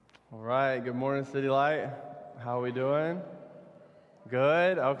All right, good morning, City Light. How are we doing?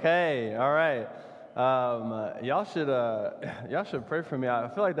 Good? Okay, all right. Y'all should pray for me. I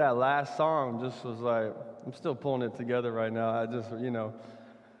feel like that last song just was like, I'm still pulling it together right now. I just,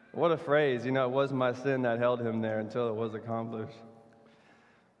 what a phrase. It was my sin that held him there until it was accomplished.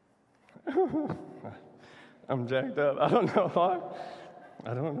 I'm jacked up. I don't know why.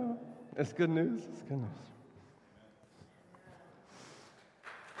 I don't know. It's good news. It's good news.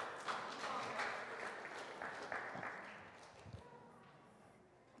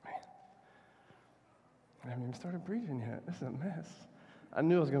 I haven't even started preaching yet. This is a mess. I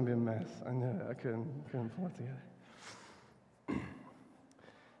knew it was going to be a mess. I knew it. I couldn't pull it together.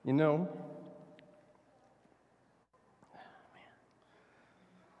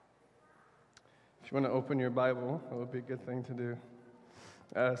 If you want to open your Bible, that would be a good thing to do.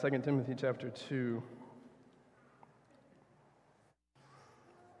 2 Timothy chapter 2.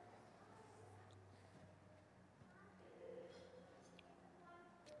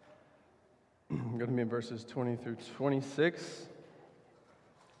 Go to me in verses 20 through 26.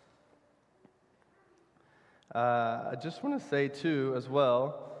 I just want to say, too, as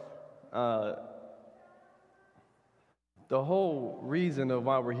well, the whole reason of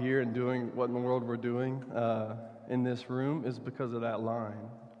why we're here and doing what in the world we're doing in this room is because of that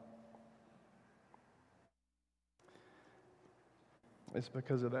line. It's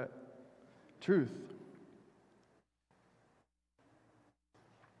because of that truth.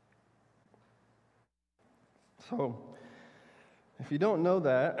 So, if you don't know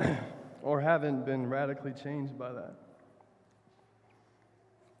that, or haven't been radically changed by that,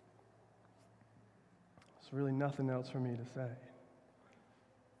 there's really nothing else for me to say.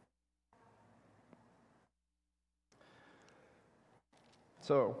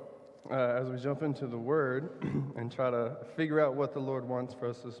 So, as we jump into the Word and try to figure out what the Lord wants for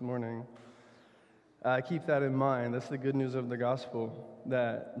us this morning, keep that in mind. That's the good news of the gospel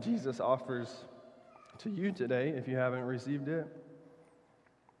that Jesus offers to you today if you haven't received it.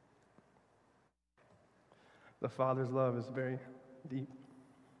 The Father's love is very deep.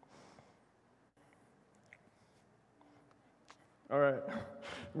 All right,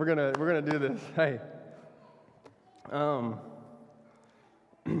 we're gonna do this. Hey, when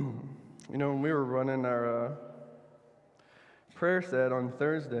we were running our prayer set on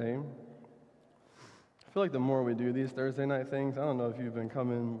Thursday, I feel like the more we do these Thursday night things, I don't know if you've been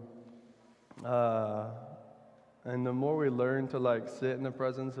coming. And the more we learn to sit in the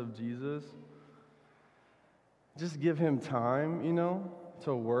presence of Jesus, just give him time,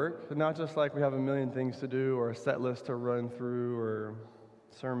 to work. Not just like we have a million things to do or a set list to run through or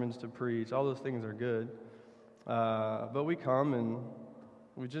sermons to preach. All those things are good. But we come and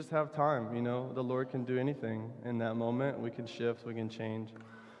we just have time, The Lord can do anything in that moment. We can shift, we can change.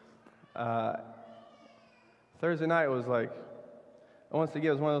 Thursday night was once again,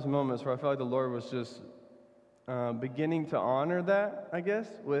 it was one of those moments where I felt like the Lord was just beginning to honor that, I guess,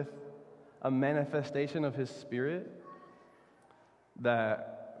 with a manifestation of his Spirit,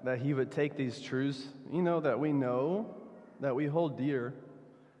 that he would take these truths, that we know, that we hold dear,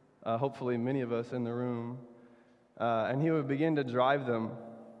 hopefully many of us in the room, and he would begin to drive them,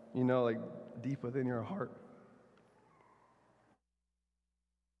 deep within your heart.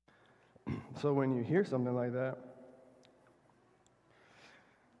 So when you hear something like that,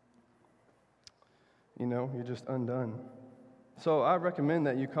 you're just undone. So I recommend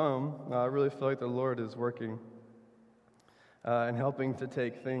that you come. I really feel like the Lord is working and helping to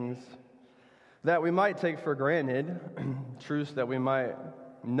take things that we might take for granted, truths that we might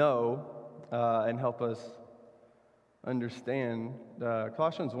know, and help us understand.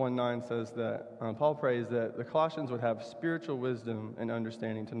 Colossians 1:9 says that, Paul prays that the Colossians would have spiritual wisdom and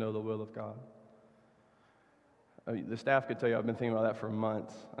understanding to know the will of God. The staff could tell you I've been thinking about that for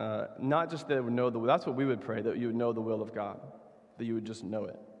months. Not just that it would know that's what we would pray, that you would know the will of God, that you would just know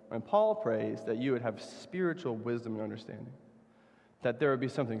it. And Paul prays that you would have spiritual wisdom and understanding, that there would be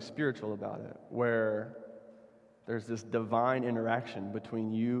something spiritual about it, where there's this divine interaction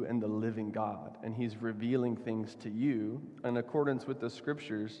between you and the living God, and he's revealing things to you in accordance with the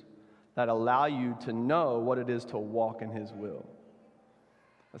scriptures that allow you to know what it is to walk in his will.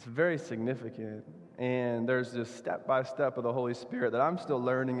 That's very significant, and there's this step-by-step of the Holy Spirit that I'm still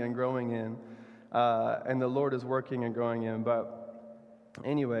learning and growing in, and the Lord is working and growing in. But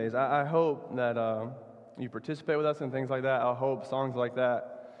anyways, I hope that you participate with us in things like that. I hope songs like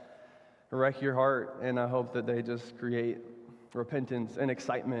that wreck your heart, and I hope that they just create repentance and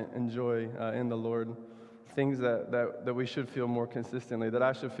excitement and joy in the Lord, things that we should feel more consistently, that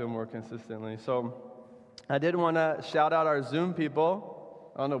I should feel more consistently. So I did want to shout out our Zoom people.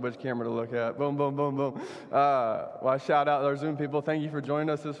 I don't know which camera to look at. Boom, boom, boom, boom. Well, shout out our Zoom people. Thank you for joining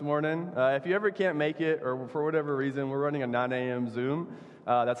us this morning. If you ever can't make it, or for whatever reason, we're running a 9 a.m. Zoom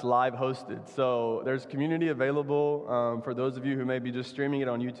that's live hosted. So there's community available for those of you who may be just streaming it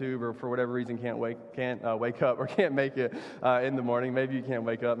on YouTube, or for whatever reason can't wake up or can't make it in the morning. Maybe you can't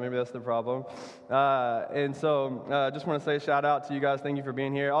wake up. Maybe that's the problem. And so just want to say shout out to you guys. Thank you for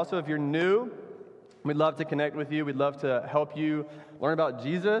being here. Also, if you're new, we'd love to connect with you. We'd love to help you learn about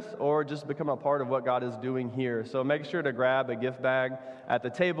Jesus or just become a part of what God is doing here. So make sure to grab a gift bag at the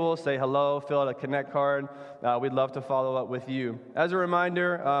table, say hello, fill out a Connect card. We'd love to follow up with you. As a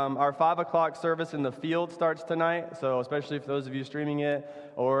reminder, our 5 o'clock service in the field starts tonight. So especially for those of you streaming it,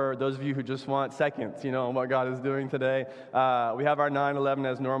 or those of you who just want seconds, on what God is doing today. We have our 9/11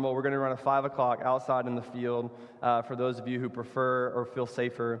 as normal. We're going to run a 5 o'clock outside in the field for those of you who prefer or feel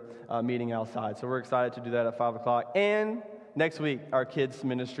safer meeting outside. So we're excited to do that at 5 o'clock. And next week, our kids'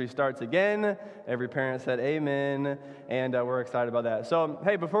 ministry starts again. Every parent said amen, and we're excited about that. So,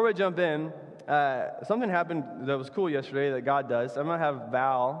 hey, before we jump in, something happened that was cool yesterday that God does. I'm going to have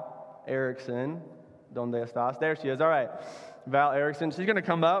Val Erickson. Donde estás? There she is. All right. Val Erickson. She's going to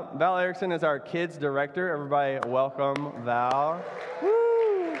come up. Val Erickson is our kids director. Everybody welcome Val.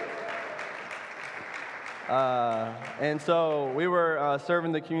 Woo! And so we were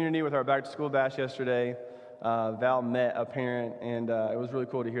serving the community with our back-to-school bash yesterday. Val met a parent, and it was really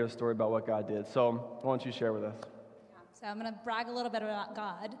cool to hear the story about what God did. So why don't you share with us? So I'm going to brag a little bit about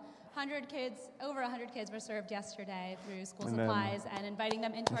God. Over 100 kids were served yesterday through school Amen. supplies and inviting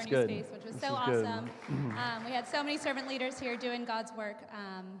them into That's our new good. space, which was This so is good. awesome. We had so many servant leaders here doing God's work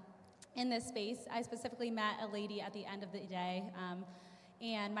in this space. I specifically met a lady at the end of the day,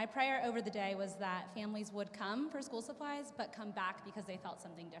 and my prayer over the day was that families would come for school supplies, but come back because they felt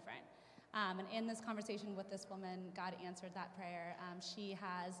something different. And in this conversation with this woman, God answered that prayer. She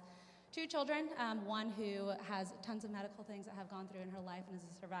has 2 children, one who has tons of medical things that have gone through in her life and is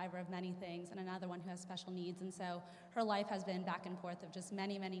a survivor of many things, and another one who has special needs. And so her life has been back and forth of just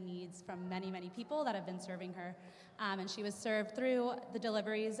many, many needs from many, many people that have been serving her. And she was served through the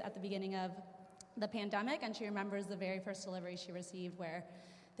deliveries at the beginning of the pandemic, and she remembers the very first delivery she received where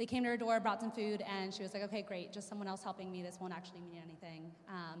they came to her door, brought some food, and she was like, okay, great, just someone else helping me. This won't actually mean anything.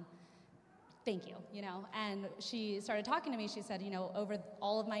 Thank you, and she started talking to me. She said, over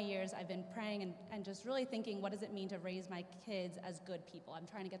all of my years, I've been praying and just really thinking, what does it mean to raise my kids as good people? I'm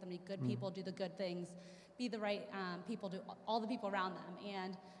trying to get them to be good people, do the good things, be the right people to all the people around them.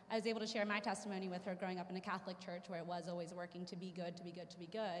 And I was able to share my testimony with her growing up in a Catholic church where it was always working to be good, to be good, to be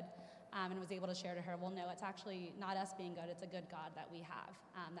good. And was able to share to her, well, no, it's actually not us being good. It's a good God that we have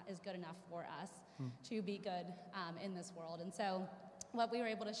that is good enough for us to be good in this world. And so what we were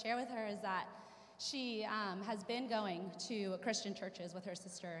able to share with her is that she has been going to Christian churches with her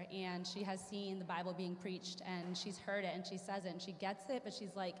sister, and she has seen the Bible being preached, and she's heard it, and she says it, and she gets it, but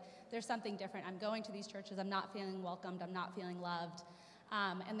she's like, there's something different. I'm going to these churches. I'm not feeling welcomed. I'm not feeling loved.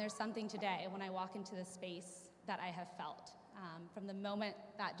 And there's something today when I walk into this space that I have felt. From the moment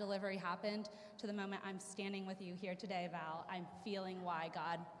that delivery happened to the moment I'm standing with you here today, Val, I'm feeling why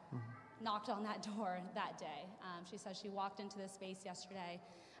God knocked on that door that day. She says she walked into this space yesterday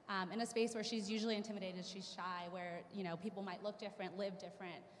in a space where she's usually intimidated, she's shy, where people might look different, live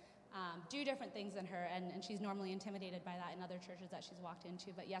different, do different things than her, and she's normally intimidated by that in other churches that she's walked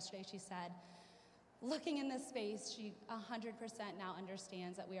into. But yesterday she said, looking in this space, she 100% now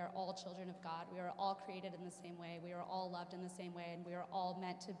understands that we are all children of God. We are all created in the same way. We are all loved in the same way, and we are all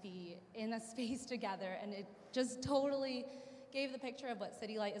meant to be in a space together. And it just totally gave the picture of what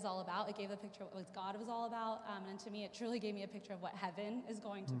City Light is all about. It gave the picture of what God was all about. And to me, it truly gave me a picture of what heaven is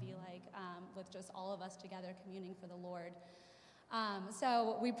going to be like with just all of us together communing for the Lord.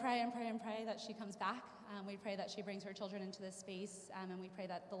 So we pray and pray and pray that she comes back. We pray that she brings her children into this space, and we pray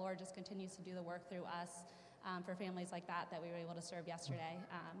that the Lord just continues to do the work through us for families like that we were able to serve yesterday.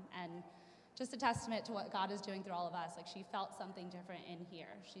 And just a testament to what God is doing through all of us. Like, she felt something different in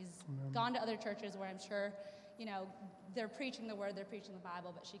here. She's gone to other churches where I'm sure, they're preaching the word, they're preaching the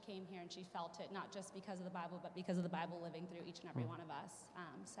Bible, but she came here and she felt it, not just because of the Bible, but because of the Bible living through each and every one of us.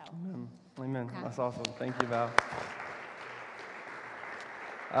 Amen. Yeah. That's awesome. Thank you, Val.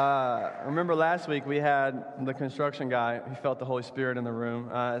 Remember last week we had the construction guy who felt the Holy Spirit in the room.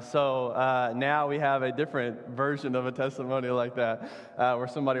 So now we have a different version of a testimony like that, where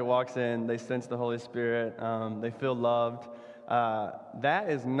somebody walks in, they sense the Holy Spirit, they feel loved. That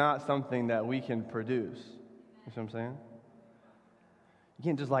is not something that we can produce. You see what I'm saying? You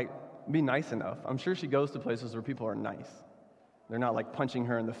can't just be nice enough. I'm sure she goes to places where people are nice. They're not punching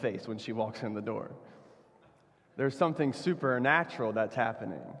her in the face when she walks in the door. There's something supernatural that's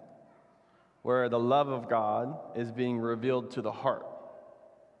happening, where the love of God is being revealed to the heart,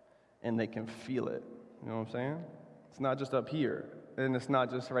 and they can feel it. You know what I'm saying? It's not just up here, and it's not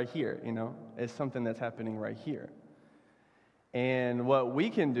just right here, It's something that's happening right here. And what we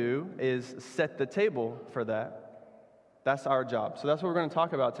can do is set the table for that. That's our job. So that's what we're going to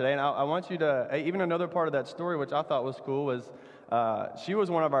talk about today. And I want you to, even another part of that story, which I thought was cool, was she was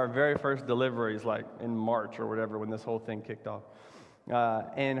one of our very first deliveries, like in March or whatever, when this whole thing kicked off.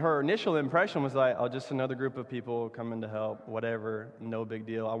 And her initial impression was like, oh, just another group of people coming to help, whatever, no big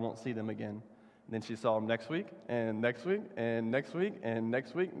deal, I won't see them again. And then she saw them next week, and next week, and next week, and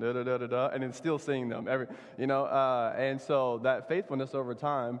next week, and then still seeing them, and so that faithfulness over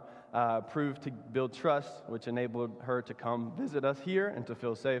time proved to build trust, which enabled her to come visit us here and to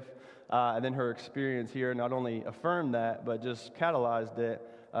feel safe. And then her experience here not only affirmed that, but just catalyzed it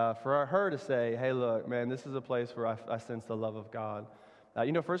for her to say, hey, look, man, this is a place where I sense the love of God.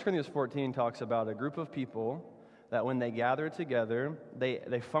 1 Corinthians 14 talks about a group of people that when they gather together,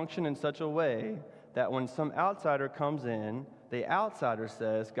 they function in such a way that when some outsider comes in, the outsider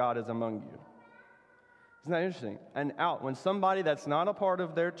says, God is among you. Isn't that interesting? And when somebody that's not a part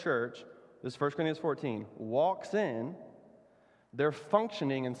of their church, this is 1 Corinthians 14, walks in, they're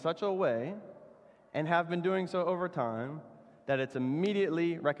functioning in such a way, and have been doing so over time, that it's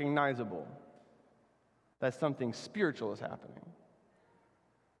immediately recognizable that something spiritual is happening.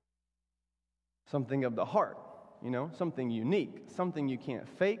 Something of the heart. Something unique, something you can't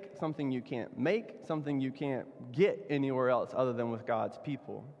fake, something you can't make, something you can't get anywhere else other than with God's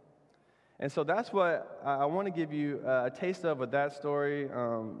people. And so that's what I want to give you a taste of with that story,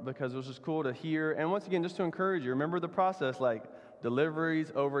 because it was just cool to hear. And once again, just to encourage you, remember the process, like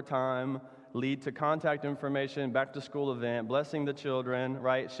deliveries over time lead to contact information, back to school event, blessing the children,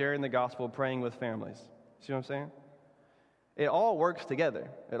 right? Sharing the gospel, praying with families. See what I'm saying? It all works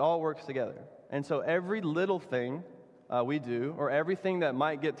together. It all works together. And so every little thing we do, or everything that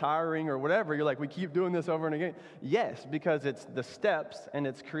might get tiring or whatever, you're like, we keep doing this over and again. Yes, because it's the steps, and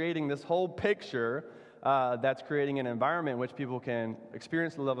it's creating this whole picture that's creating an environment in which people can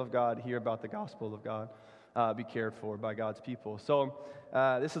experience the love of God, hear about the gospel of God, be cared for by God's people. So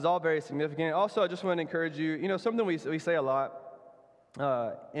this is all very significant. Also, I just want to encourage you, something we say a lot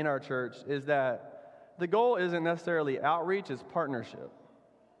in our church is that the goal isn't necessarily outreach, it's partnership.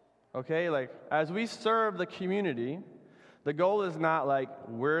 Okay, like as we serve the community, the goal is not like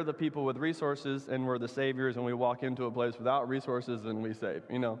we're the people with resources and we're the saviors and we walk into a place without resources and we save.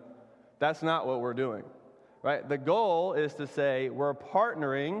 That's not what we're doing, right? The goal is to say we're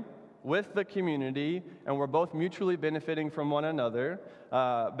partnering with the community and we're both mutually benefiting from one another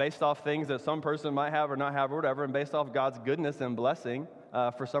based off things that some person might have or not have or whatever, and based off God's goodness and blessing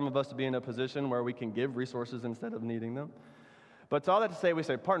for some of us to be in a position where we can give resources instead of needing them. But it's all that to say, we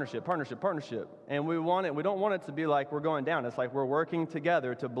say partnership. And we don't want it to be like we're going down. It's like we're working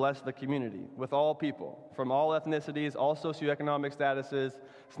together to bless the community with all people, from all ethnicities, all socioeconomic statuses.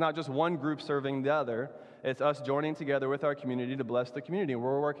 It's not just one group serving the other. It's us joining together with our community to bless the community.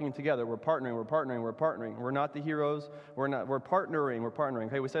 We're working together. We're partnering. We're not the heroes. We're partnering.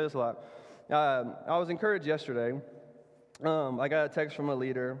 Okay, we say this a lot. I was encouraged yesterday. I got a text from a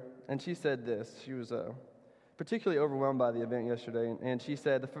leader, and she said this. She was particularly overwhelmed by the event yesterday, and she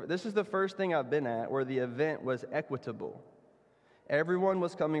said, this is the first thing I've been at where the event was equitable. Everyone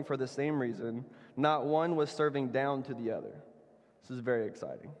was coming for the same reason. Not one was serving down to the other. This is very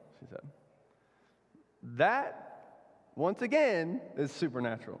exciting, she said. That, once again, is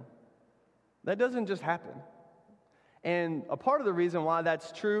supernatural. That doesn't just happen. And a part of the reason why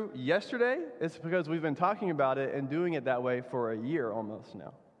that's true yesterday is because we've been talking about it and doing it that way for a year almost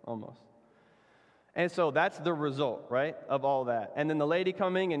now. And so that's the result, right, of all that. And then the lady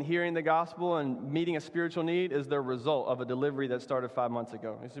coming and hearing the gospel and meeting a spiritual need is the result of a delivery that started 5 months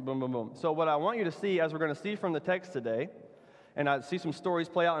ago. You see, boom, boom, boom. So what I want you to see, as we're going to see from the text today, and I see some stories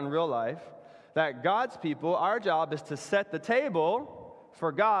play out in real life, that God's people, our job is to set the table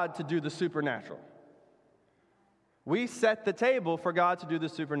for God to do the supernatural. We set the table for God to do the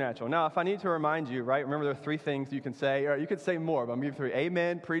supernatural. Now, if I need to remind you, right, remember there are 3 things you can say, or you could say more, but I'm giving 3.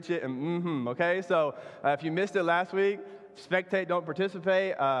 Amen, preach it, and okay? So if you missed it last week, spectate, don't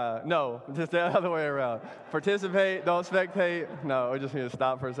participate. No, just the other way around. Participate, don't spectate. No, we just need to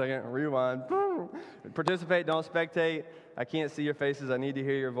stop for a second, rewind. Participate, don't spectate. I can't see your faces. I need to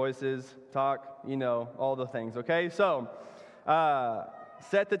hear your voices. Talk, all the things, okay? So,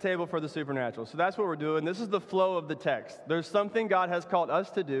 set the table for the supernatural. So that's what we're doing. This is the flow of the text. There's something God has called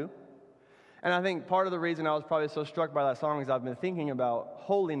us to do. And I think part of the reason I was probably so struck by that song is I've been thinking about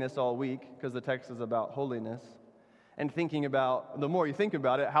holiness all week, because the text is about holiness. and thinking about, the more you think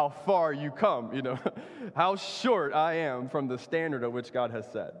about it, how far you come, how short I am from the standard of which God has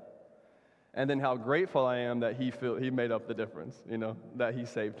set. And then how grateful I am that He made up the difference, that He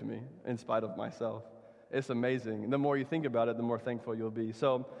saved me in spite of myself. It's amazing. The more you think about it, the more thankful you'll be.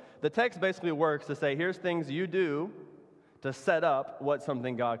 So the text basically works to say, here's things you do to set up what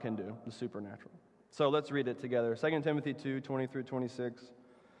something God can do, the supernatural. So let's read it together. 2 Timothy 2, 20 through 26.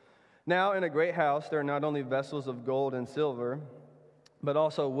 Now in a great house there are not only vessels of gold and silver, but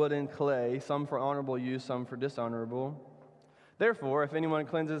also wood and clay, some for honorable use, some for dishonorable. Therefore, if anyone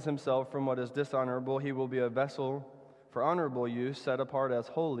cleanses himself from what is dishonorable, he will be a vessel for honorable use, set apart as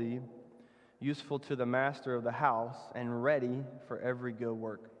holy, useful to the master of the house, and ready for every good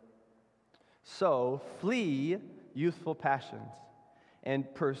work. So flee youthful passions,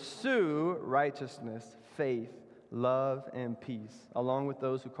 and pursue righteousness, faith, love, and peace, along with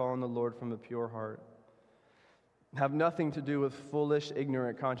those who call on the Lord from a pure heart. Have nothing to do with foolish,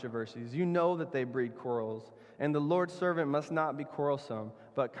 ignorant controversies. You know that they breed quarrels. And the Lord's servant must not be quarrelsome,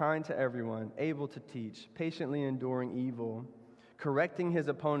 but kind to everyone, able to teach, patiently enduring evil, correcting his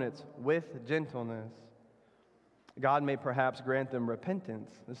opponents with gentleness. God may perhaps grant them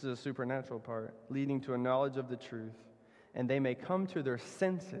repentance. This is a supernatural part, leading to a knowledge of the truth. And they may come to their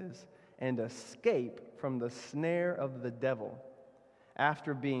senses and escape from the snare of the devil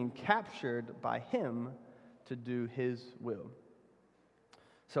after being captured by him to do his will.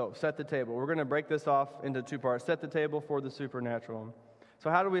 So, set the table. We're going to break this off into two parts. Set the table for the supernatural. So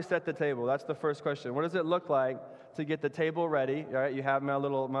how do we set the table? That's the first question. What does it look like to get the table ready? All right, you have my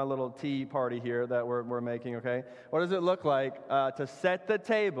little tea party here that we're making, okay? What does it look like to set the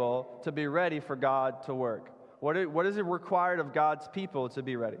table to be ready for God to work? What is it required of God's people to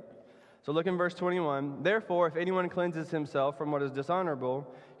be ready? So look in verse 21. Therefore, if anyone cleanses himself from what is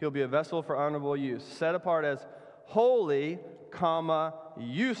dishonorable, he'll be a vessel for honorable use, set apart as holy,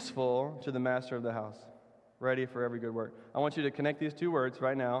 useful to the master of the house, ready for every good work. I want you to connect these two words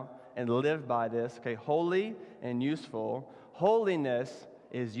right now and live by this. Okay, holy and useful. Holiness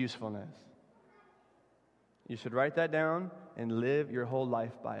is usefulness. You should write that down and live your whole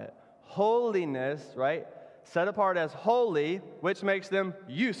life by it. Holiness, right? Set apart as holy, which makes them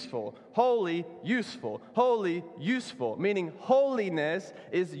useful. Holy, useful. Holy, useful. Meaning holiness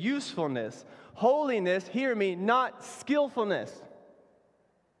is usefulness. Holiness, hear me, not skillfulness.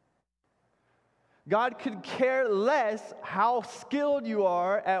 God could care less how skilled you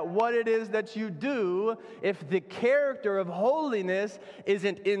are at what it is that you do if the character of holiness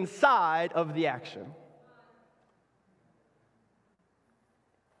isn't inside of the action.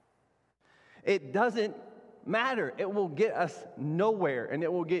 It doesn't matter. It will get us nowhere, and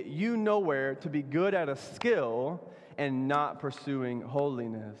it will get you nowhere to be good at a skill and not pursuing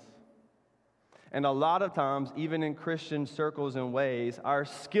holiness. And a lot of times, even in Christian circles and ways, our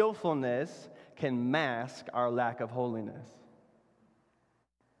skillfulness can mask our lack of holiness.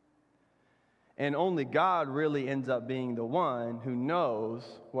 And only God really ends up being the one who knows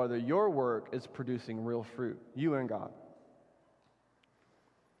whether your work is producing real fruit, you and God.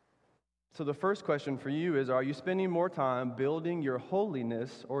 So the first question for you is, are you spending more time building your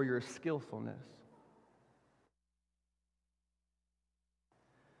holiness or your skillfulness?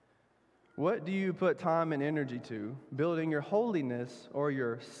 What do you put time and energy to, building your holiness or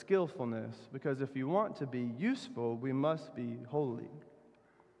your skillfulness? Because if you want to be useful, we must be holy.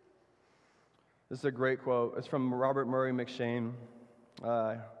 This is a great quote. It's from Robert Murray McCheyne.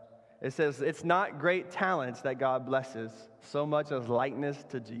 It says, "It's not great talents that God blesses, so much as likeness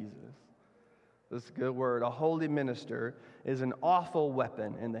to Jesus." This is a good word. A holy minister is an awful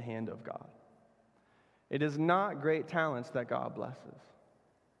weapon in the hand of God. It is not great talents that God blesses.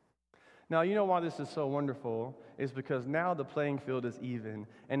 Now, you know why this is so wonderful is because now the playing field is even.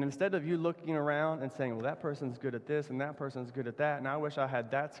 And instead of you looking around and saying, well, that person's good at this and that person's good at that, and I wish I had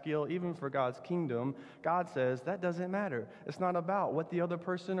that skill, even for God's kingdom, God says that doesn't matter. It's not about what the other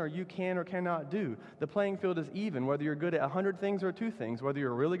person or you can or cannot do. The playing field is even, whether you're good at 100 things or 2 things, whether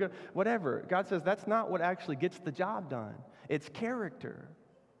you're really good, whatever. God says that's not what actually gets the job done. It's character.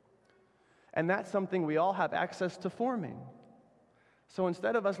 And that's something we all have access to forming. So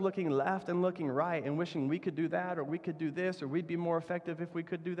instead of us looking left and looking right and wishing we could do that or we could do this or we'd be more effective if we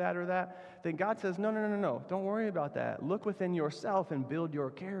could do that or that, then God says, no. Don't worry about that. Look within yourself and build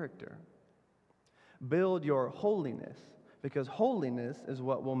your character. Build your holiness, because holiness is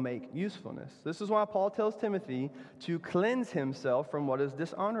what will make usefulness. This is why Paul tells Timothy to cleanse himself from what is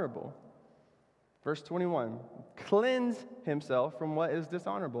dishonorable. Verse 21, cleanse himself from what is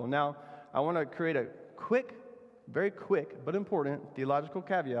dishonorable. Now, I want to create a very quick but important theological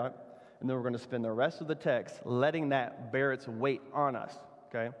caveat. And then we're going to spend the rest of the text letting that bear its weight on us,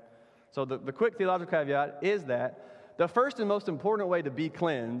 okay? So the quick theological caveat is that the first and most important way to be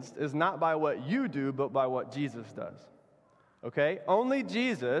cleansed is not by what you do, but by what Jesus does. Okay? Only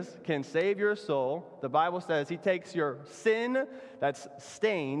Jesus can save your soul. The Bible says he takes your sin that's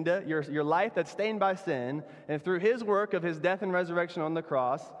stained, your life that's stained by sin, and through his work of his death and resurrection on the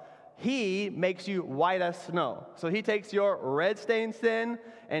cross, he makes you white as snow. So he takes your red-stained sin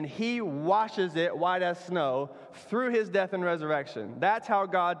and he washes it white as snow through his death and resurrection. That's how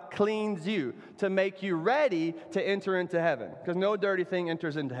God cleans you, to make you ready to enter into heaven, because no dirty thing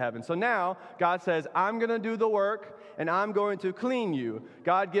enters into heaven. So now God says, I'm going to do the work and I'm going to clean you.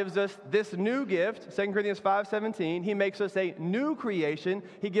 God gives us this new gift, 2 Corinthians 5:17. He makes us a new creation.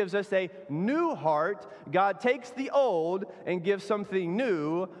 He gives us a new heart. God takes the old and gives something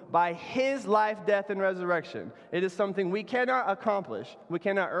new by his life, death, and resurrection. It is something we cannot accomplish. We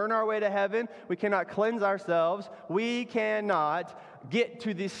cannot earn our way to heaven. We cannot cleanse ourselves. We cannot get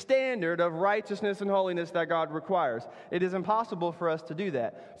to the standard of righteousness and holiness that God requires. It is impossible for us to do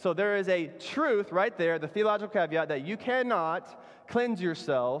that. So there is a truth right there, the theological caveat, that you cannot cleanse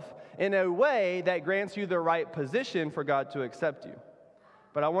yourself in a way that grants you the right position for God to accept you.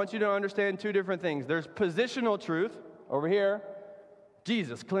 But I want you to understand two different things. There's positional truth over here.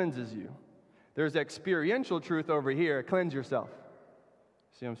 Jesus cleanses you. There's experiential truth over here. Cleanse yourself.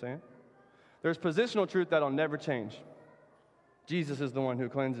 See what I'm saying? There's positional truth that'll never change. Jesus is the one who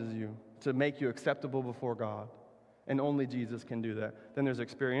cleanses you to make you acceptable before God. And only Jesus can do that. Then there's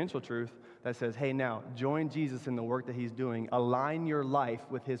experiential truth that says, hey, now, join Jesus in the work that he's doing. Align your life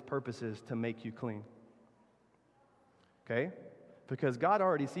with his purposes to make you clean. Okay? Because God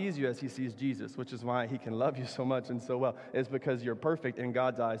already sees you as he sees Jesus, which is why he can love you so much and so well. It's because you're perfect in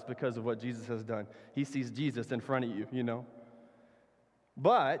God's eyes because of what Jesus has done. He sees Jesus in front of you, you know.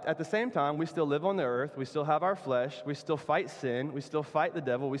 But at the same time, we still live on the earth. We still have our flesh. We still fight sin. We still fight the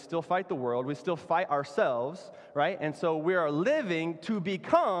devil. We still fight the world. We still fight ourselves, right? And so we are living to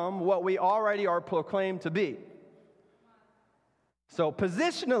become what we already are proclaimed to be. So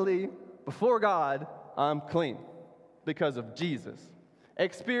positionally, before God, I'm clean because of Jesus.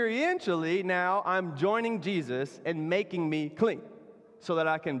 Experientially, now I'm joining Jesus and making me clean so that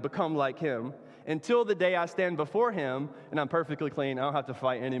I can become like him. Until the day I stand before him and I'm perfectly clean, I don't have to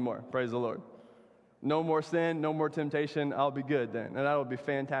fight anymore. Praise the Lord. No more sin, no more temptation. I'll be good then. And that will be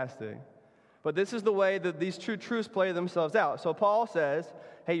fantastic. But this is the way that these true truths play themselves out. So Paul says,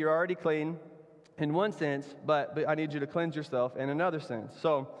 hey, you're already clean in one sense, but I need you to cleanse yourself in another sense.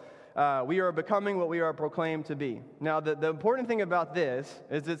 So we are becoming what we are proclaimed to be. Now, the important thing about this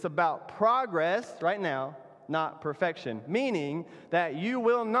is it's about progress right now, not perfection, meaning that you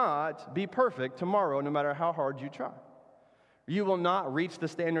will not be perfect tomorrow no matter how hard you try. You will not reach the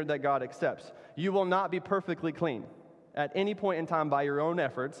standard that God accepts. You will not be perfectly clean at any point in time by your own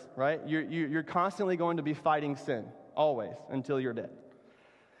efforts, right? You're constantly going to be fighting sin, always, until you're dead.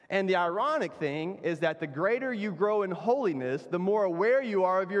 And the ironic thing is that the greater you grow in holiness, the more aware you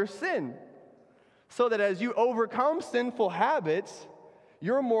are of your sin. So that as you overcome sinful habits,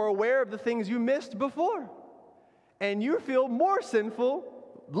 you're more aware of the things you missed before. And you feel more sinful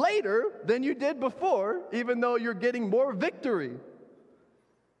later than you did before, even though you're getting more victory.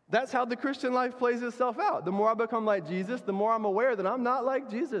 That's how the Christian life plays itself out. The more I become like Jesus, the more I'm aware that I'm not like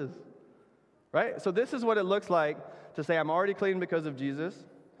Jesus. Right? So this is what it looks like to say I'm already clean because of Jesus,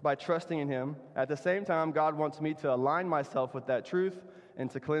 by trusting in him. At the same time, God wants me to align myself with that truth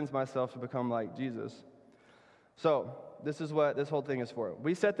and to cleanse myself to become like Jesus. So this is what this whole thing is for.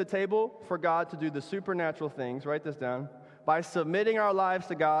 We set the table for God to do the supernatural things, write this down, by submitting our lives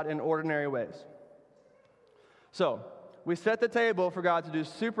to God in ordinary ways. So, we set the table for God to do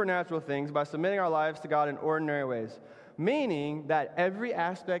supernatural things by submitting our lives to God in ordinary ways, meaning that every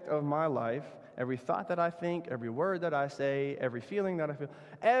aspect of my life, every thought that I think, every word that I say, every feeling that I feel,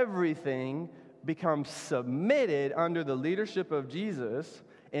 everything becomes submitted under the leadership of Jesus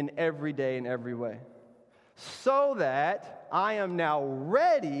in every day and every way. So that I am now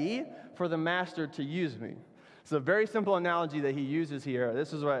ready for the master to use me. It's a very simple analogy that he uses here.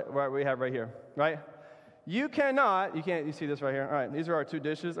 This is what we have right here, right? You see this right here? All right, these are our two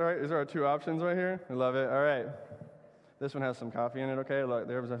dishes, all right? These are our two options right here. I love it, all right. This one has some coffee in it, okay? Look,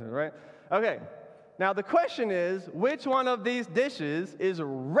 there's nothing, right? Okay, now the question is, which one of these dishes is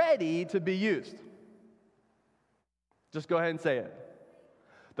ready to be used? Just go ahead and say it.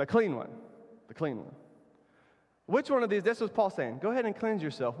 The clean one. The clean one. Which one of these, this was Paul saying, go ahead and cleanse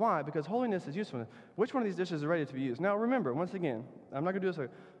yourself. Why? Because holiness is useful. Which one of these dishes is ready to be used? Now remember, once again, I'm not going to do this.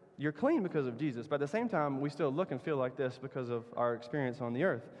 You're clean because of Jesus, but at the same time, we still look and feel like this because of our experience on the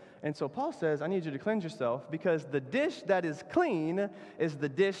earth. And so Paul says, I need you to cleanse yourself because the dish that is clean is the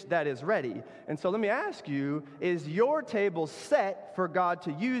dish that is ready. And so let me ask you, is your table set for God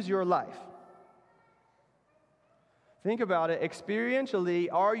to use your life? Think about it. Experientially,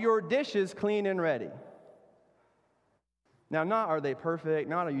 are your dishes clean and ready? Now, not are they perfect,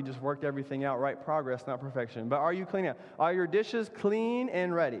 not are you just worked everything out right, progress, not perfection, but are you clean out? Are your dishes clean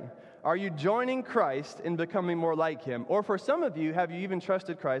and ready? Are you joining Christ in becoming more like Him? Or for some of you, have you even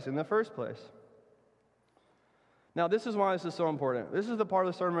trusted Christ in the first place? Now, this is why this is so important. This is the part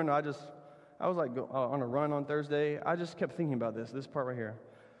of the sermon I was like on a run on Thursday. I just kept thinking about this part right here.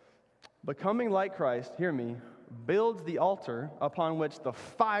 Becoming like Christ, hear me, builds the altar upon which the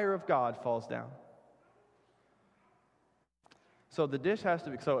fire of God falls down. So the dish has to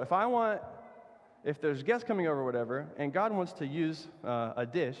be, so if there's guests coming over or whatever, and God wants to use a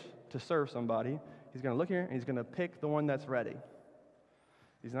dish to serve somebody, He's going to look here and He's going to pick the one that's ready.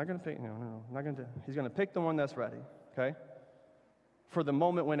 He's not going to pick, He's going to pick the one that's ready, okay? For the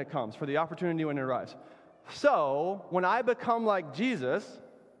moment when it comes, for the opportunity when it arrives. So, when I become like Jesus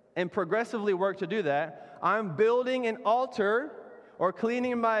and progressively work to do that, I'm building an altar or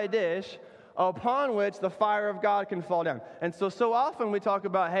cleaning my dish upon which the fire of God can fall down. And so often we talk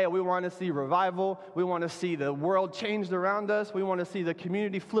about, hey, we want to see revival. We want to see the world changed around us. We want to see the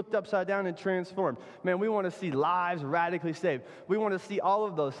community flipped upside down and transformed. Man, we want to see lives radically saved. We want to see all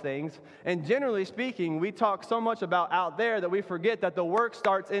of those things. And generally speaking, we talk so much about out there that we forget that the work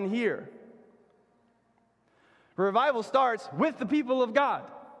starts in here. Revival starts with the people of God.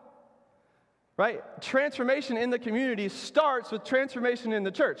 Right? Transformation in the community starts with transformation in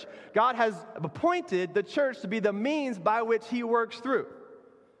the church. God has appointed the church to be the means by which He works through.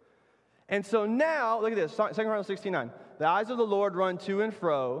 And so now, look at this, 2 Chronicles 16:9. The eyes of the Lord run to and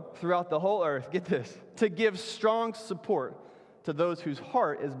fro throughout the whole earth, get this, to give strong support to those whose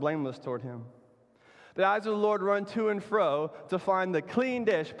heart is blameless toward Him. The eyes of the Lord run to and fro to find the clean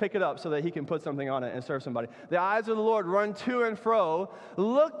dish, pick it up so that He can put something on it and serve somebody. The eyes of the Lord run to and fro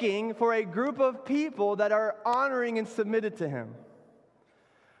looking for a group of people that are honoring and submitted to Him.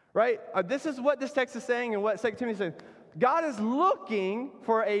 Right? This is what this text is saying and what 2 Timothy is saying. God is looking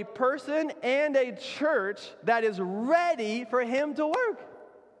for a person and a church that is ready for Him to work.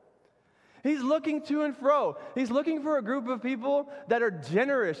 He's looking to and fro. He's looking for a group of people that are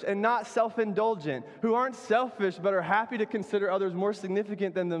generous and not self-indulgent, who aren't selfish but are happy to consider others more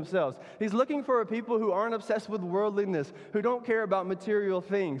significant than themselves. He's looking for a people who aren't obsessed with worldliness, who don't care about material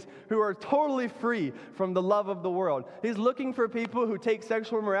things, who are totally free from the love of the world. He's looking for people who take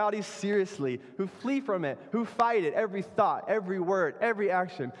sexual immorality seriously, who flee from it, who fight it, every thought, every word, every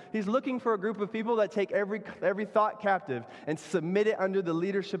action. He's looking for a group of people that take every thought captive and submit it under the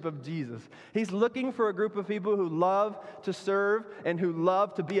leadership of Jesus. He's looking for a group of people who love to serve and who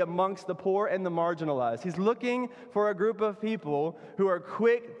love to be amongst the poor and the marginalized. He's looking for a group of people who are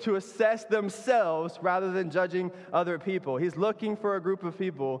quick to assess themselves rather than judging other people. He's looking for a group of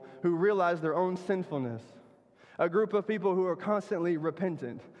people who realize their own sinfulness. A group of people who are constantly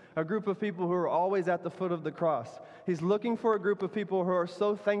repentant. A group of people who are always at the foot of the cross. He's looking for a group of people who are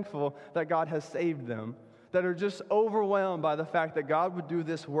so thankful that God has saved them, that are just overwhelmed by the fact that God would do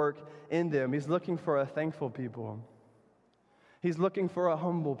this work in them. He's looking for a thankful people. He's looking for a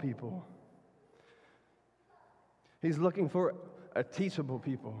humble people. He's looking for a teachable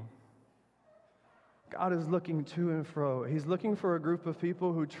people. God is looking to and fro. He's looking for a group of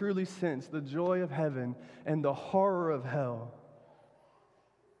people who truly sense the joy of heaven and the horror of hell.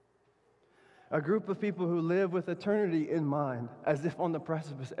 A group of people who live with eternity in mind, as if on the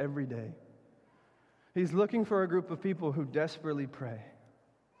precipice every day. He's looking for a group of people who desperately pray.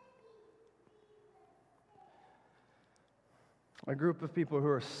 A group of people who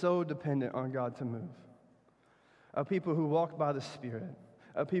are so dependent on God to move. A people who walk by the Spirit.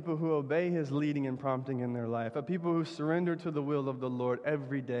 A people who obey His leading and prompting in their life. A people who surrender to the will of the Lord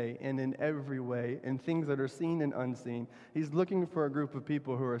every day and in every way, in things that are seen and unseen. He's looking for a group of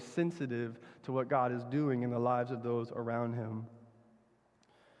people who are sensitive to what God is doing in the lives of those around Him.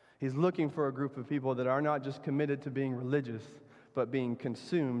 He's looking for a group of people that are not just committed to being religious, but being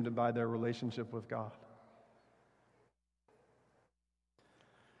consumed by their relationship with God.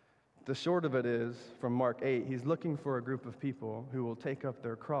 The short of it is, from Mark 8, He's looking for a group of people who will take up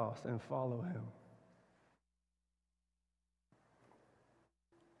their cross and follow Him.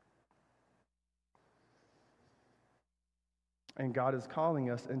 And God is calling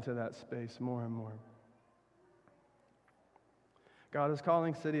us into that space more and more. God is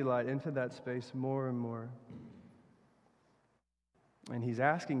calling City Light into that space more and more. And he's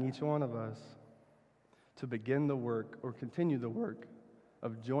asking each one of us to begin the work or continue the work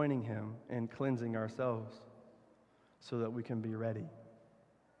of joining him and cleansing ourselves so that we can be ready.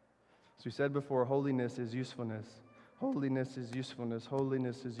 As we said before, holiness is usefulness. Holiness is usefulness.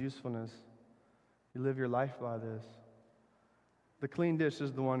 Holiness is usefulness. You live your life by this. The clean dish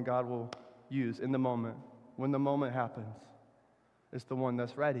is the one God will use in the moment. When the moment happens, it's the one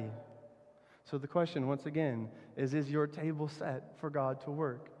that's ready. So the question, once again, is your table set for God to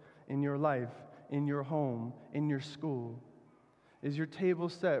work in your life, in your home, in your school? Is your table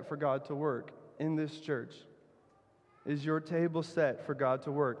set for God to work in this church? Is your table set for God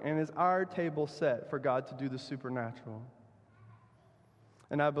to work? And is our table set for God to do the supernatural?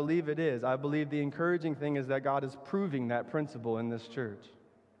 And I believe it is. I believe the encouraging thing is that God is proving that principle in this church.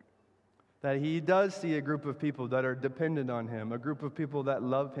 That he does see a group of people that are dependent on him, a group of people that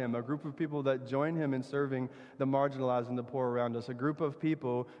love him, a group of people that join him in serving the marginalized and the poor around us, a group of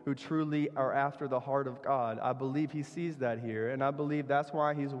people who truly are after the heart of God. I believe he sees that here, and I believe that's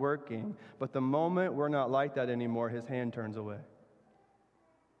why he's working. But the moment we're not like that anymore, his hand turns away.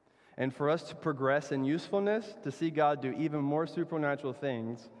 And for us to progress in usefulness, to see God do even more supernatural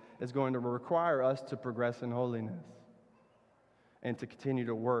things, is going to require us to progress in holiness and to continue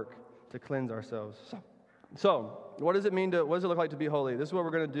to work to cleanse ourselves. So, what does it look like to be holy? This is what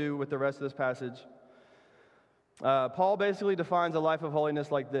we're going to do with the rest of this passage. Paul basically defines a life of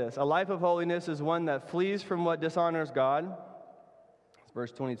holiness like this. A life of holiness is one that flees from what dishonors God. It's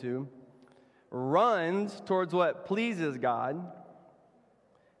verse 22. Runs towards what pleases God,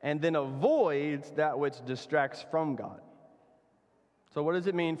 and then avoids that which distracts from God. So what does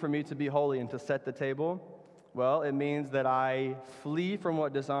it mean for me to be holy and to set the table? Well, it means that I flee from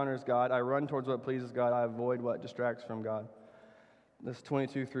what dishonors God, I run towards what pleases God, I avoid what distracts from God. That's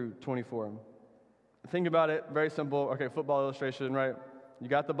 22 through 24. Think about it, very simple. Okay, football illustration, right? You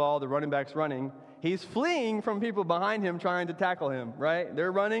got the ball, the running back's running. He's fleeing from people behind him trying to tackle him, right?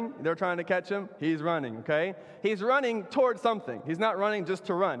 They're running, they're trying to catch him, he's running, okay? He's running towards something. He's not running just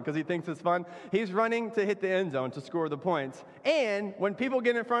to run because he thinks it's fun. He's running to hit the end zone to score the points. And when people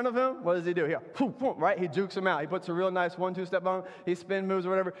get in front of him, what does he do? Right? He jukes them out. He puts a real nice 1-2 step on them. He spin moves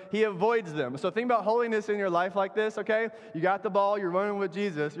or whatever. He avoids them. So think about holiness in your life like this, okay? You got the ball, you're running with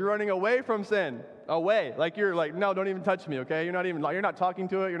Jesus. You're running away from sin. Away. Like you're like, no, don't even touch me, okay? You're not talking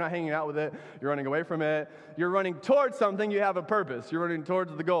to it. You're not hanging out with it. You're running away from it. You're running towards something. You have a purpose. You're running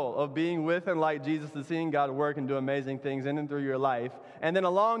towards the goal of being with and like Jesus and seeing God work and do amazing things in and through your life. And then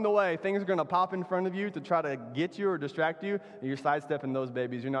along the way, things are going to pop in front of you to try to get you or distract you. And you're sidestepping those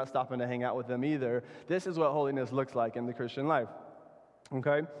babies. You're not stopping to hang out with them either. This is what holiness looks like in the Christian life.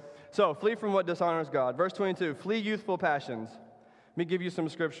 Okay? So, flee from what dishonors God. Verse 22, flee youthful passions. Let me give you some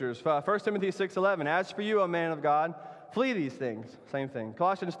scriptures. 1 Timothy 6:11, as for you, O man of God, flee these things. Same thing.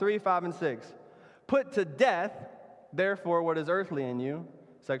 Colossians 3:5 and 6. Put to death, therefore, what is earthly in you,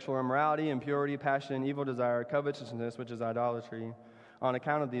 sexual immorality, impurity, passion, evil desire, covetousness, which is idolatry. On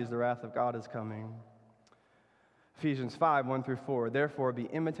account of these, the wrath of God is coming. Ephesians 5:1 through 4. Therefore, be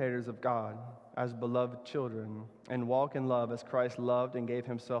imitators of God as beloved children, and walk in love as Christ loved and gave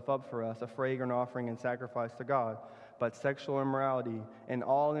himself up for us, a fragrant offering and sacrifice to God. But sexual immorality and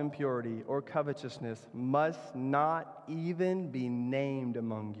all impurity or covetousness must not even be named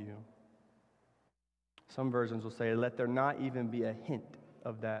among you. Some versions will say, let there not even be a hint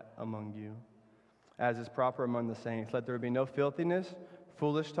of that among you, as is proper among the saints. Let there be no filthiness,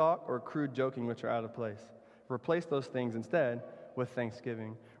 foolish talk, or crude joking which are out of place. Replace those things instead with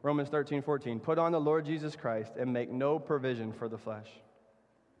thanksgiving. Romans 13:14, put on the Lord Jesus Christ and make no provision for the flesh.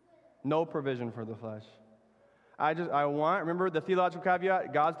 No provision for the flesh. Remember the theological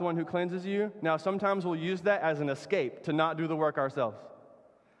caveat, God's the one who cleanses you. Now, sometimes we'll use that as an escape to not do the work ourselves.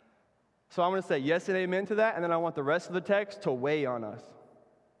 So I'm going to say yes and amen to that, and then I want the rest of the text to weigh on us.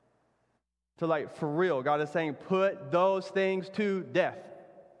 To for real, God is saying, put those things to death.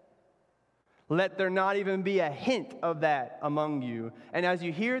 Let there not even be a hint of that among you. And as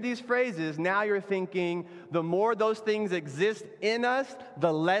you hear these phrases, now you're thinking, the more those things exist in us,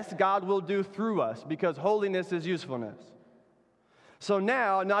 the less God will do through us, because holiness is usefulness. So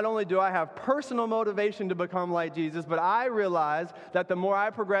now, not only do I have personal motivation to become like Jesus, but I realize that the more I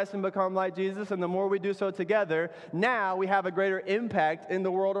progress and become like Jesus, and the more we do so together, now we have a greater impact in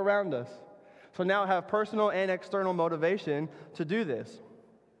the world around us. So now I have personal and external motivation to do this.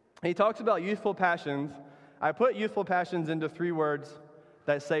 He talks about youthful passions. I put youthful passions into 3 words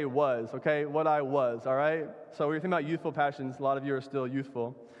that say was, okay? What I was, all right? So when you're thinking about youthful passions, a lot of you are still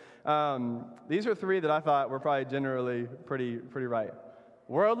youthful. These are 3 that I thought were probably generally pretty right.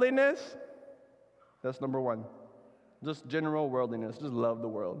 Worldliness, that's number 1. Just general worldliness. Just love the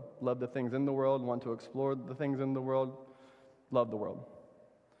world. Love the things in the world, want to explore the things in the world. Love the world.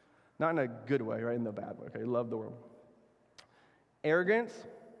 Not in a good way, right? In the bad way, okay? Love the world. Arrogance.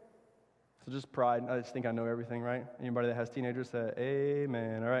 So just pride. I just think I know everything, right? Anybody that has teenagers say,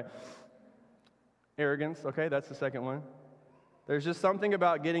 amen, all right? Arrogance, okay, that's the second one. There's just something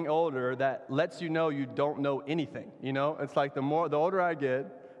about getting older that lets you know you don't know anything, you know? It's like the older I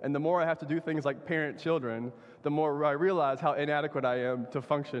get, and the more I have to do things like parent children, the more I realize how inadequate I am to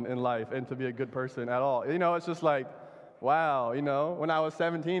function in life and to be a good person at all. You know, it's just like, wow, you know, when I was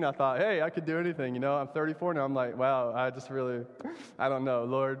 17, I thought, hey, I could do anything, you know. I'm 34 now, I'm like, wow, I don't know,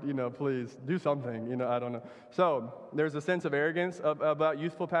 Lord, you know, please do something, you know, I don't know. So there's a sense of arrogance about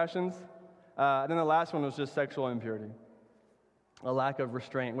youthful passions. And then the last one was just sexual impurity. A lack of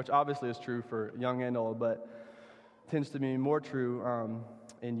restraint, which obviously is true for young and old, but tends to be more true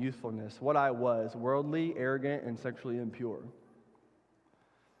in youthfulness. What I was, worldly, arrogant, and sexually impure.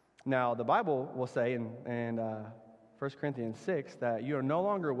 Now, the Bible will say in 1 Corinthians 6 that you are no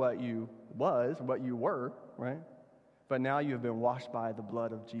longer what you were, right? But now you have been washed by the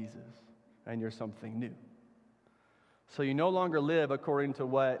blood of Jesus, and you're something new. So you no longer live according to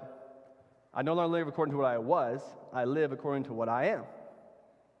what I was, I live according to what I am,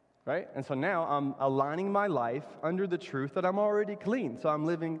 right? And so now I'm aligning my life under the truth that I'm already clean. So I'm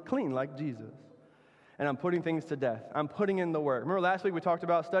living clean like Jesus. And I'm putting things to death. I'm putting in the work. Remember last week we talked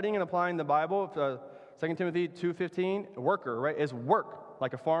about studying and applying the Bible, 2 Timothy 2:15, worker, right, is work,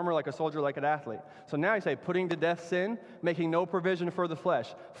 like a farmer, like a soldier, like an athlete. So now you say putting to death sin, making no provision for the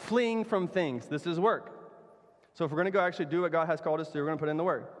flesh, fleeing from things. This is work. So if we're going to go actually do what God has called us to do, we're going to put in the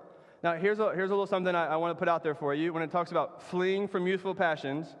work. Now, here's a little something I want to put out there for you. When it talks about fleeing from youthful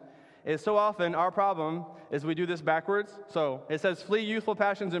passions, is so often our problem is we do this backwards. So it says flee youthful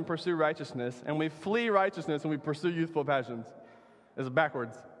passions and pursue righteousness, and we flee righteousness and we pursue youthful passions. It's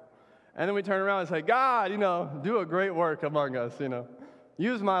backwards. And then we turn around and say, God, you know, do a great work among us, you know.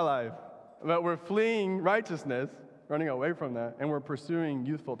 Use my life. But we're fleeing righteousness, running away from that, and we're pursuing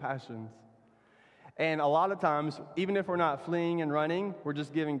youthful passions. And a lot of times, even if we're not fleeing and running, we're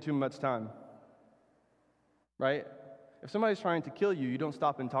just giving too much time, right? If somebody's trying to kill you, you don't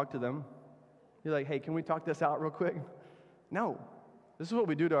stop and talk to them. You're like, hey, can we talk this out real quick? No. This is what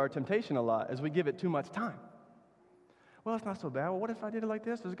we do to our temptation a lot, is we give it too much time. Well, it's not so bad. Well, what if I did it like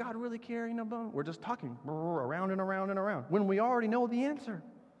this? Does God really care? You know, we're just talking around and around and around when we already know the answer.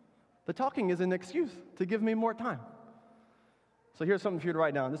 The talking is an excuse to give me more time. So here's something for you to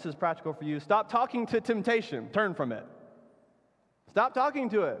write down. This is practical for you. Stop talking to temptation. Turn from it. Stop talking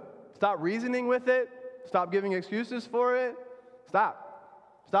to it. Stop reasoning with it. Stop giving excuses for it. Stop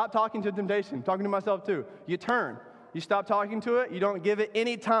talking to temptation. I'm talking to myself too. You turn. You stop talking to it. You don't give it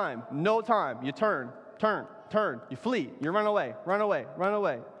any time. No time. You turn. You flee. You run away.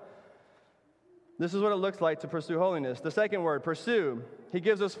 This is what it looks like to pursue holiness. The second word, pursue. He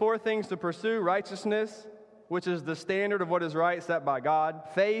gives us 4 things to pursue: righteousness, which is the standard of what is right set by God;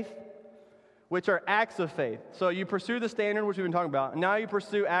 faith, which are acts of faith. So you pursue the standard, which we've been talking about, and now you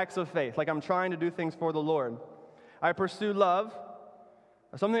pursue acts of faith, like I'm trying to do things for the Lord. I pursue love.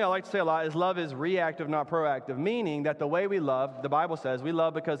 Something I like to say a lot is love is reactive, not proactive, meaning that the way we love, the Bible says, we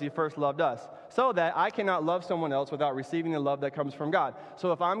love because He first loved us, so that I cannot love someone else without receiving the love that comes from God.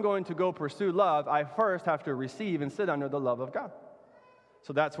 So if I'm going to go pursue love, I first have to receive and sit under the love of God.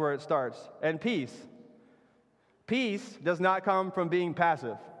 So that's where it starts. And peace. Peace does not come from being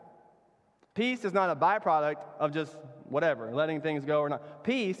passive. Peace is not a byproduct of just whatever, letting things go or not.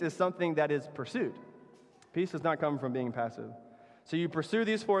 Peace is something that is pursued. Peace does not come from being passive. So you pursue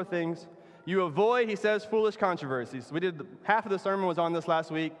these 4 things. You avoid, he says, foolish controversies. We did half of the sermon was on this last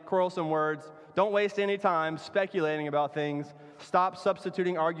week. Quarrelsome words. Don't waste any time speculating about things. Stop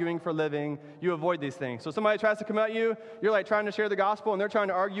substituting arguing for living. You avoid these things. So somebody tries to come at you, you're like trying to share the gospel, and they're trying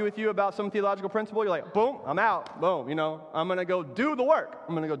to argue with you about some theological principle. You're like, boom, I'm out. Boom, you know, I'm going to go do the work.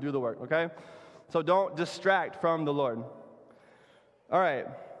 Okay? So don't distract from the Lord. All right.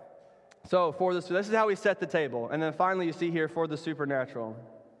 So this is how we set the table. And then finally you see here for the supernatural.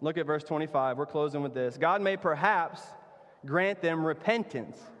 Look at verse 25. We're closing with this. God may perhaps grant them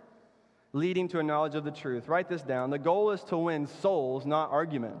repentance, leading to a knowledge of the truth. Write this down. The goal is to win souls, not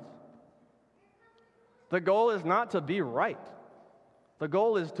arguments. The goal is not to be right. The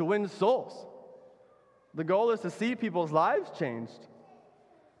goal is to win souls. The goal is to see people's lives changed.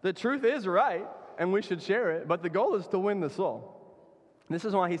 The truth is right, and we should share it, but the goal is to win the soul. This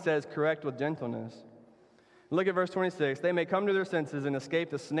is why he says, correct with gentleness. Look at verse 26. They may come to their senses and escape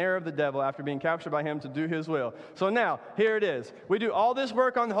the snare of the devil after being captured by him to do his will. So now, here it is. We do all this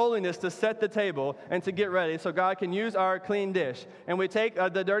work on holiness to set the table and to get ready so God can use our clean dish. And we take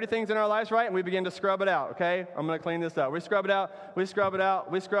the dirty things in our lives, right, and we begin to scrub it out, okay? I'm going to clean this out. We scrub it out. We scrub it out.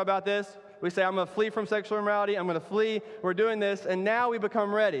 We scrub out this. We say, I'm going to flee from sexual immorality. I'm going to flee. We're doing this. And now we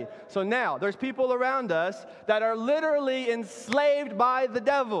become ready. So now, there's people around us that are literally enslaved by the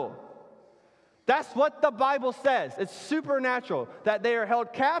devil. That's what the Bible says. It's supernatural, that they are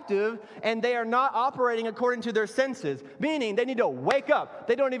held captive and they are not operating according to their senses, meaning they need to wake up.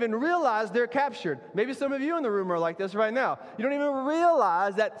 They don't even realize they're captured. Maybe some of you in the room are like this right now. You don't even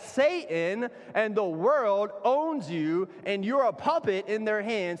realize that Satan and the world owns you and you're a puppet in their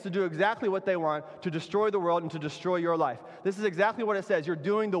hands to do exactly what they want, to destroy the world and to destroy your life. This is exactly what it says. You're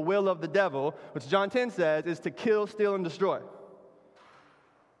doing the will of the devil, which John 10 says is to kill, steal, and destroy.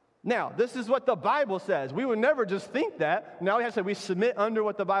 Now, this is what the Bible says. We would never just think that. Now we have to say we submit under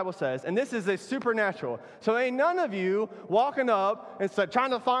what the Bible says. And this is a supernatural. So ain't none of you walking up and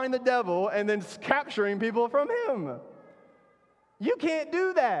trying to find the devil and then capturing people from him. You can't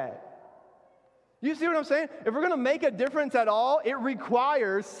do that. You see what I'm saying? If we're going to make a difference at all, it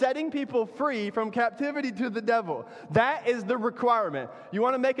requires setting people free from captivity to the devil. That is the requirement. You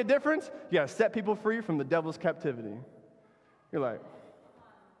want to make a difference? You got to set people free from the devil's captivity. You're like,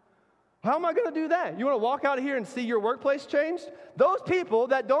 how am I going to do that? You want to walk out of here and see your workplace changed? Those people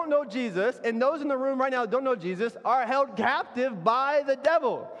that don't know Jesus, and those in the room right now that don't know Jesus, are held captive by the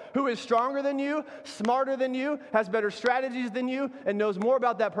devil, who is stronger than you, smarter than you, has better strategies than you, and knows more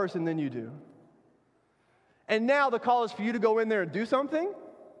about that person than you do. And now the call is for you to go in there and do something.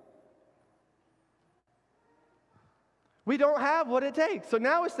 We don't have what it takes. So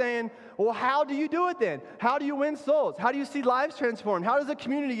now it's saying, well, how do you do it then? How do you win souls? How do you see lives transformed? How does a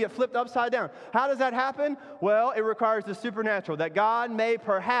community get flipped upside down? How does that happen? Well, it requires the supernatural, that God may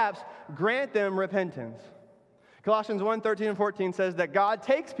perhaps grant them repentance. Colossians 1:13 and 14 says that God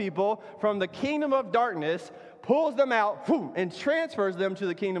takes people from the kingdom of darkness, pulls them out, and transfers them to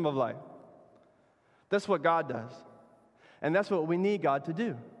the kingdom of light. That's what God does. And that's what we need God to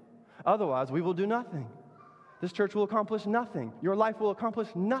do. Otherwise, we will do nothing. This church will accomplish nothing. Your life will accomplish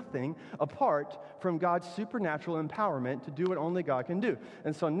nothing apart from God's supernatural empowerment to do what only God can do.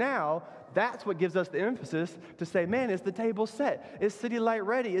 And so now, that's what gives us the emphasis to say, man, is the table set? Is City Light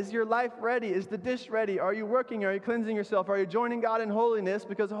ready? Is your life ready? Is the dish ready? Are you working? Are you cleansing yourself? Are you joining God in holiness?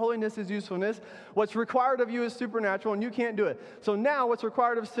 Because holiness is usefulness. What's required of you is supernatural, and you can't do it. So now what's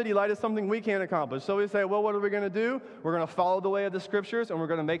required of City Light is something we can't accomplish. So we say, well, what are we going to do? We're going to follow the way of the Scriptures, and we're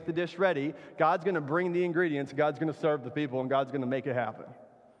going to make the dish ready. God's going to bring the ingredients. God's going to serve the people, and God's going to make it happen.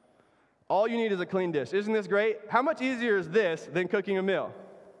 All you need is a clean dish. Isn't this great? How much easier is this than cooking a meal?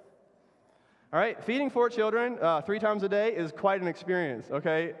 All right, feeding 4 children 3 times a day is quite an experience,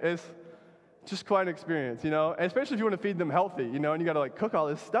 okay? It's just quite an experience, you know? And especially if you want to feed them healthy, you know, and you got to, like, cook all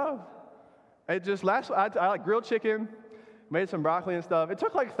this stuff. It just I like grilled chicken, made some broccoli and stuff. It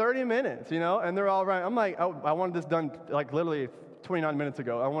took, like, 30 minutes, you know, and they're all right. I'm like, oh, I wanted this done, like, literally 29 minutes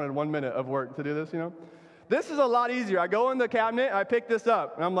ago. I wanted 1 minute of work to do this, you know? This is a lot easier. I go in the cabinet, I pick this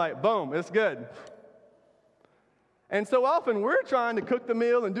up, and I'm like, boom, it's good. And so often we're trying to cook the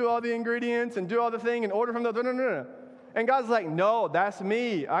meal and do all the ingredients and do all the thing and order from the no. And God's like, no, that's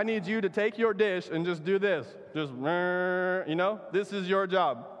me. I need you to take your dish and just do this. Just, you know, this is your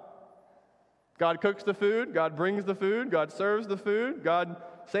job. God cooks the food. God brings the food. God serves the food. God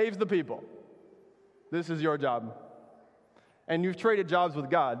saves the people. This is your job. And you've traded jobs with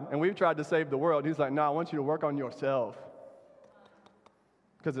God, and we've tried to save the world. He's like, no, I want you to work on yourself.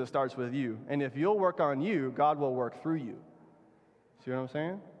 Because it starts with you. And if you'll work on you, God will work through you. See what I'm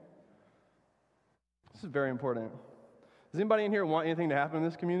saying? This is very important. Does anybody in here want anything to happen in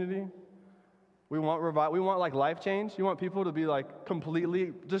this community? We want revival. We want like life change. You want people to be like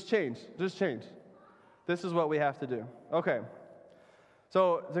completely, just change. Just change. This is what we have to do. Okay.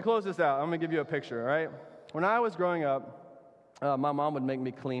 So to close this out, I'm going to give you a picture, all right? When I was growing up, my mom would make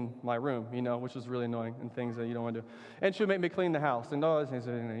me clean my room, you know, which was really annoying and things that you don't want to do. And she would make me clean the house and all those things,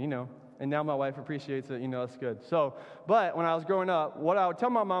 you know. And now my wife appreciates it, you know, it's good. So, but when I was growing up, what I would tell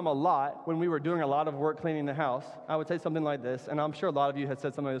my mom a lot when we were doing a lot of work cleaning the house, I would say something like this, and I'm sure a lot of you had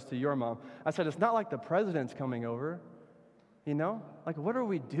said something like this to your mom. I said, it's not like the president's coming over, you know? Like, what are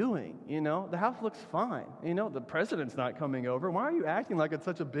we doing, you know? The house looks fine, you know? The president's not coming over. Why are you acting like it's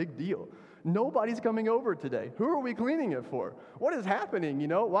such a big deal? Nobody's coming over today. Who are we cleaning it for? What is happening, you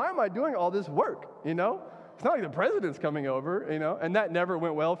know? Why am I doing all this work, you know? It's not like the president's coming over, you know? And that never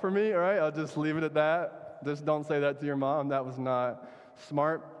went well for me, all right? I'll just leave it at that. Just don't say that to your mom. That was not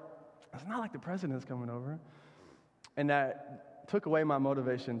smart. It's not like the president's coming over. And that took away my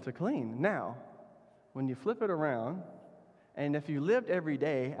motivation to clean. Now, when you flip it around, and if you lived every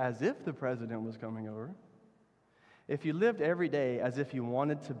day as if the president was coming over, if you lived every day as if you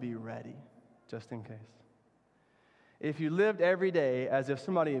wanted to be ready, just in case, if you lived every day as if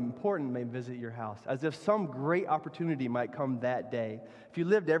somebody important may visit your house, as if some great opportunity might come that day, if you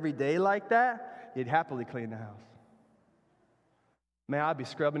lived every day like that, you'd happily clean the house. Man, I'd be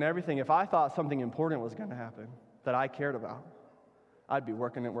scrubbing everything. If I thought something important was going to happen that I cared about, I'd be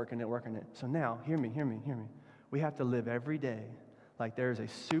working it. So now, hear me. We have to live every day like there is a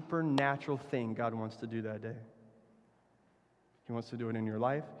supernatural thing God wants to do that day. He wants to do it in your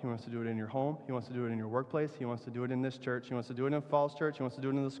life. He wants to do it in your home. He wants to do it in your workplace. He wants to do it in this church. He wants to do it in Falls Church. He wants to do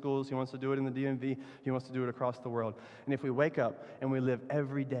it in the schools. He wants to do it in the DMV. He wants to do it across the world. And if we wake up and we live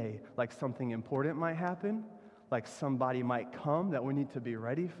every day like something important might happen, like somebody might come that we need to be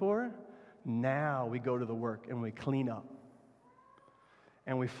ready for, now we go to the work and we clean up.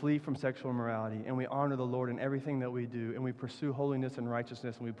 And we flee from sexual immorality, and we honor the Lord in everything that we do, and we pursue holiness and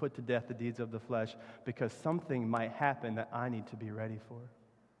righteousness, and we put to death the deeds of the flesh, because something might happen that I need to be ready for.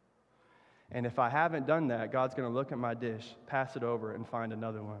 And if I haven't done that, God's going to look at my dish, pass it over, and find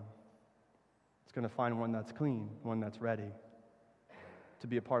another one. It's going to find one that's clean, one that's ready to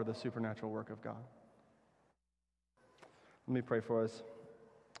be a part of the supernatural work of God. Let me pray for us.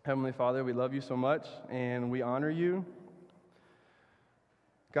 Heavenly Father, we love you so much, and we honor you.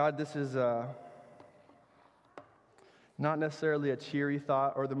 God, this is not necessarily a cheery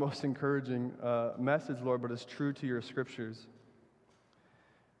thought or the most encouraging message, Lord, but it's true to your scriptures.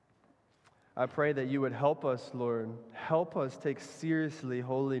 I pray that you would help us, Lord. Help us take seriously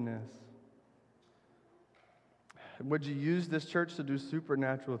holiness. Would you use this church to do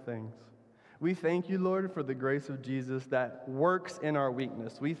supernatural things? We thank you, Lord, for the grace of Jesus that works in our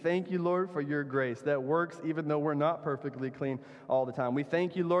weakness. We thank you, Lord, for your grace that works even though we're not perfectly clean all the time. We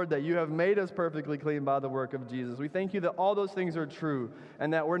thank you, Lord, that you have made us perfectly clean by the work of Jesus. We thank you that all those things are true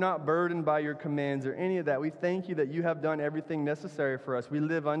and that we're not burdened by your commands or any of that. We thank you that you have done everything necessary for us. We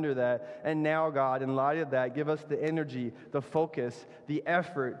live under that. And now, God, in light of that, give us the energy, the focus, the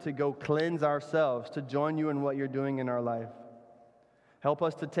effort to go cleanse ourselves, to join you in what you're doing in our life. Help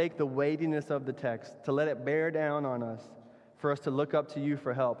us to take the weightiness of the text, to let it bear down on us, for us to look up to you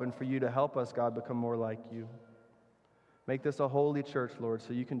for help, and for you to help us, God, become more like you. Make this a holy church, Lord,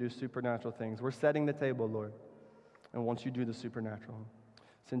 so you can do supernatural things. We're setting the table, Lord, and once you do the supernatural.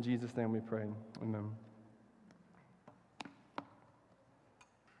 It's in Jesus' name we pray. Amen.